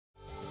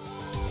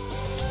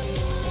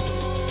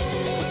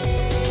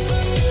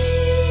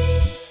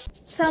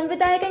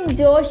സംവിധായകൻ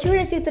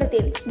ജോഷിയുടെ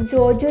ചിത്രത്തിൽ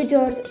ജോജു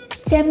ജോർജ്,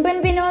 ചെമ്പൻ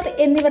വിനോദ്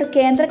എന്നിവർ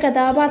കേന്ദ്ര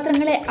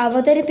കഥാപാത്രങ്ങളെ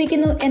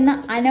അവതരിപ്പിക്കുന്നു എന്ന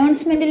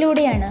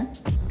അനൗൺസ്മെന്റിലൂടെയാണ്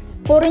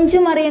പൊറിഞ്ചു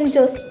മറിയം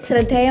ജോസ്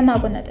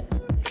ശ്രദ്ധേയമാകുന്നത്.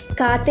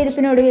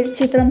 കാത്തിരിപ്പിനൊടുവിൽ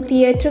ചിത്രം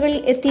തിയേറ്ററുകളിൽ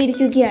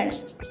എത്തിയിരിക്കുകയാണ്.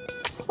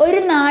 ഒരു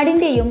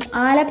നാടിൻ്റെയും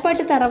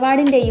ആലപ്പാട്ട്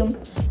തറവാടിൻ്റെയും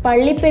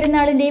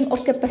പള്ളിപ്പെരുന്നാളിൻ്റെയും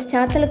ഒക്കെ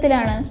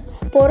പശ്ചാത്തലത്തിലാണ്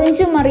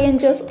പൊറിഞ്ചു മറിയം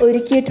ജോസ്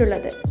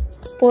ഒരുക്കിയിട്ടുള്ളത്.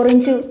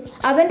 പൊറിഞ്ചു,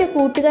 അവൻ്റെ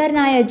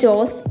കൂട്ടുകാരനായ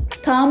ജോസ്,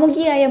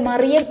 കാമുകിയായ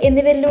മറിയം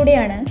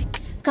എന്നിവരിലൂടെയാണ്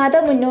കഥ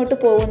മുന്നോട്ട്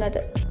പോകുന്നത്.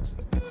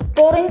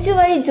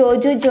 പൊറിഞ്ചുവായി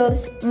ജോജു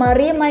ജോർജ്,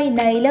 മറിയമായി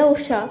നൈല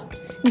ഉഷ,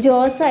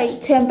 ജോസായി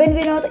ചെമ്പൻ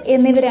വിനോദ്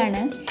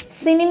എന്നിവരാണ്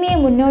സിനിമയെ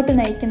മുന്നോട്ട്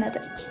നയിക്കുന്നത്.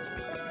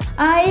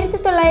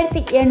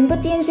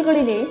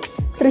 1985കളിലെ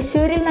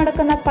തൃശ്ശൂരിൽ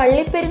നടക്കുന്ന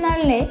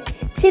പള്ളിപ്പെരുന്നാളിലെ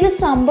ചില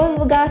സംഭവ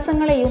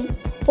വികാസങ്ങളെയും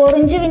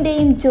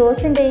പൊറിഞ്ചുവിൻ്റെയും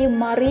ജോസിൻ്റെയും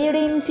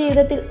മറിയയുടെയും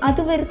ജീവിതത്തിൽ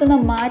അത് വരുത്തുന്ന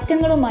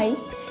മാറ്റങ്ങളുമായി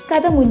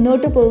കഥ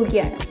മുന്നോട്ട്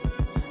പോവുകയാണ്.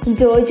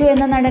 ജോജു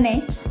എന്ന നടനെ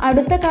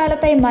അടുത്ത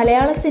കാലത്തായി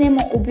മലയാള സിനിമ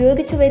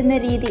ഉപയോഗിച്ചു വരുന്ന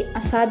രീതി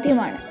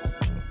അസാധ്യമാണ്.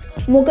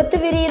 മുഖത്ത്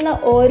വിരിയുന്ന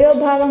ഓരോ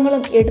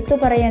ഭാവങ്ങളും എടുത്തു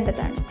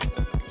പറയേണ്ടതാണ്.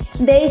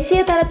 ദേശീയ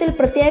തലത്തിൽ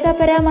പ്രത്യേക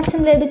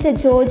പരാമർശം ലഭിച്ച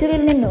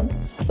ജോജുവിൽ നിന്നും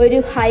ഒരു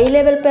ഹൈ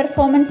ലെവൽ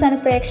പെർഫോമൻസ് ആണ്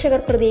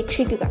പ്രേക്ഷകർ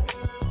പ്രതീക്ഷിക്കുക.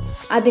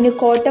 അതിന്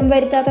കോട്ടം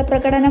വരുത്താത്ത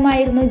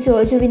പ്രകടനമായിരുന്നു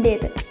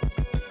ജോജുവിൻ്റേത്.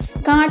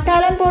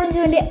 കാട്ടാളൻ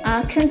പൊറിഞ്ചുവിൻ്റെ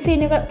ആക്ഷൻ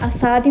സീനുകൾ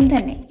അസാധ്യം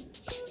തന്നെ.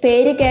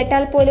 പേര്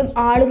കേട്ടാൽ പോലും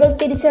ആളുകൾ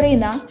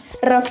തിരിച്ചറിയുന്ന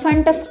റഫ്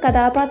ആൻഡ് ടഫ്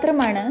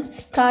കഥാപാത്രമാണ്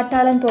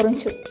കാട്ടാളൻ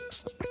പൊറിഞ്ചു.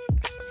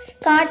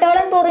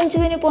 കാട്ടാളൻ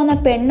പൊറിഞ്ചുവിന് പോന്ന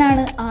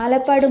പെണ്ണാണ്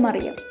ആലപ്പാട്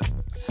മറിയം.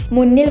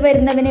 മുന്നിൽ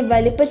വരുന്നവനെ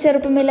വലിപ്പ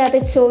ചെറുപ്പമില്ലാതെ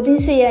ചോദ്യം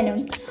ചെയ്യാനും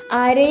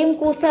ആരെയും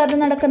കൂസാതെ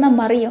നടക്കുന്ന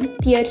മറിയം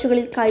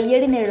തിയേറ്ററുകളിൽ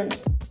കയ്യടി നേടുന്നു.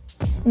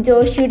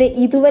 ജോഷിയുടെ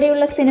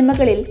ഇതുവരെയുള്ള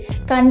സിനിമകളിൽ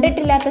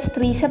കണ്ടിട്ടില്ലാത്ത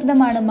സ്ത്രീ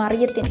ശബ്ദമാണ്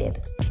മറിയത്തിൻ്റേത്.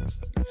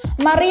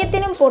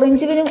 മറിയത്തിനും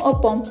പൊറിഞ്ചുവിനും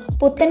ഒപ്പം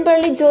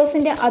പുത്തൻപള്ളി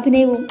ജോസിൻ്റെ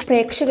അഭിനയവും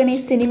പ്രേക്ഷകനെ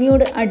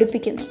സിനിമയോട്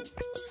അടുപ്പിക്കുന്നു.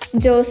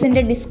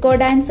 ജോസിൻ്റെ ഡിസ്കോ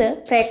ഡാൻസ്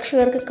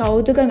പ്രേക്ഷകർക്ക്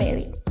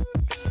കൗതുകമേറി.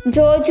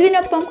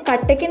 ജോജുവിനൊപ്പം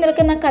കട്ടയ്ക്ക്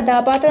നിൽക്കുന്ന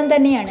കഥാപാത്രം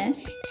തന്നെയാണ്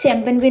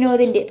ചെമ്പൻ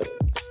വിനോദിൻ്റേതും.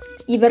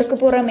 ഇവർക്ക്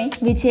പുറമെ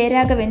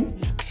വിജയരാഘവൻ,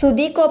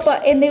 സുധി കോപ്പ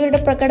എന്നിവരുടെ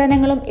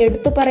പ്രകടനങ്ങളും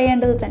എടുത്തു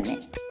പറയേണ്ടത് തന്നെ.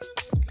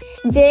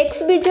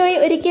 ജേക്സ് ബിജോയ്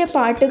ഒരുക്കിയ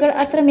പാട്ടുകൾ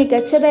അത്ര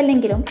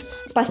മികച്ചതല്ലെങ്കിലും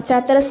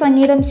പശ്ചാത്തല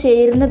സംഗീതം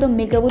ചേരുന്നതും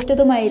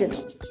മികവുറ്റതുമായിരുന്നു.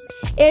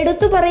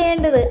 എടുത്തു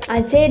പറയേണ്ടത്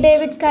അജയ്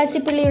ഡേവിഡ്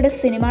കാച്ചിപ്പിള്ളിയുടെ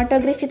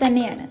സിനിമാറ്റോഗ്രഫി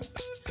തന്നെയാണ്.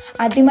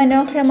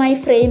 അതിമനോഹരമായ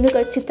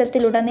ഫ്രെയിമുകൾ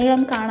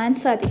ചിത്രത്തിലുടനീളം കാണാൻ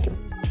സാധിക്കും.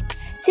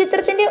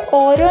 ചിത്രത്തിൻ്റെ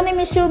ഓരോ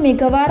നിമിഷവും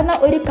മികവാർന്ന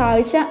ഒരു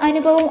കാഴ്ച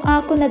അനുഭവം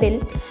ആക്കുന്നതിൽ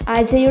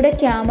അജയുടെ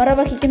ക്യാമറ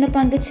വഹിക്കുന്ന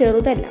പങ്ക്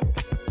ചെറുതല്ല.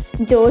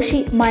 ജോഷി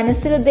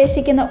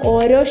മനസ്സിലുദ്ദേശിക്കുന്ന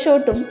ഓരോ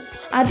ഷോട്ടും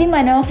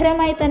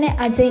അതിമനോഹരമായി തന്നെ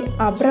അജയ്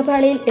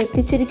അഭ്രപാളിയിൽ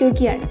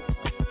എത്തിച്ചിരിക്കുകയാണ്.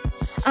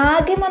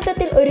 ആകെ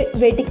മൊത്തത്തിൽ ഒരു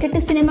വെടിക്കെട്ട്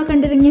സിനിമ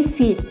കണ്ടിറങ്ങിയ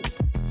ഫീൽ.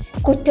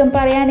 കുറ്റം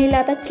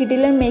പറയാനില്ലാത്ത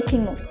കിടിലൻ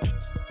മേക്കിങ്ങും.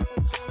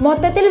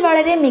 മൊത്തത്തിൽ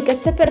വളരെ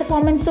മികച്ച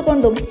പെർഫോമൻസ്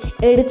കൊണ്ടും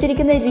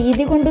എടുത്തിരിക്കുന്ന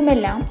രീതി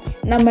കൊണ്ടുമെല്ലാം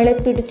നമ്മളെ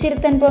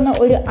പിടിച്ചിരുത്താൻ പോകുന്ന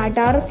ഒരു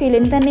അഡാർ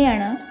ഫിലിം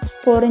തന്നെയാണ്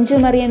പൊറിഞ്ചു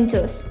മറിയം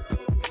ജോസ്.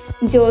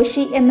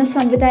 ജോഷി എന്ന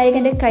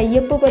സംവിധായകൻ്റെ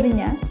കയ്യൊപ്പ്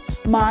പതിഞ്ഞ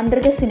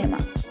മാന്ത്രിക സിനിമ.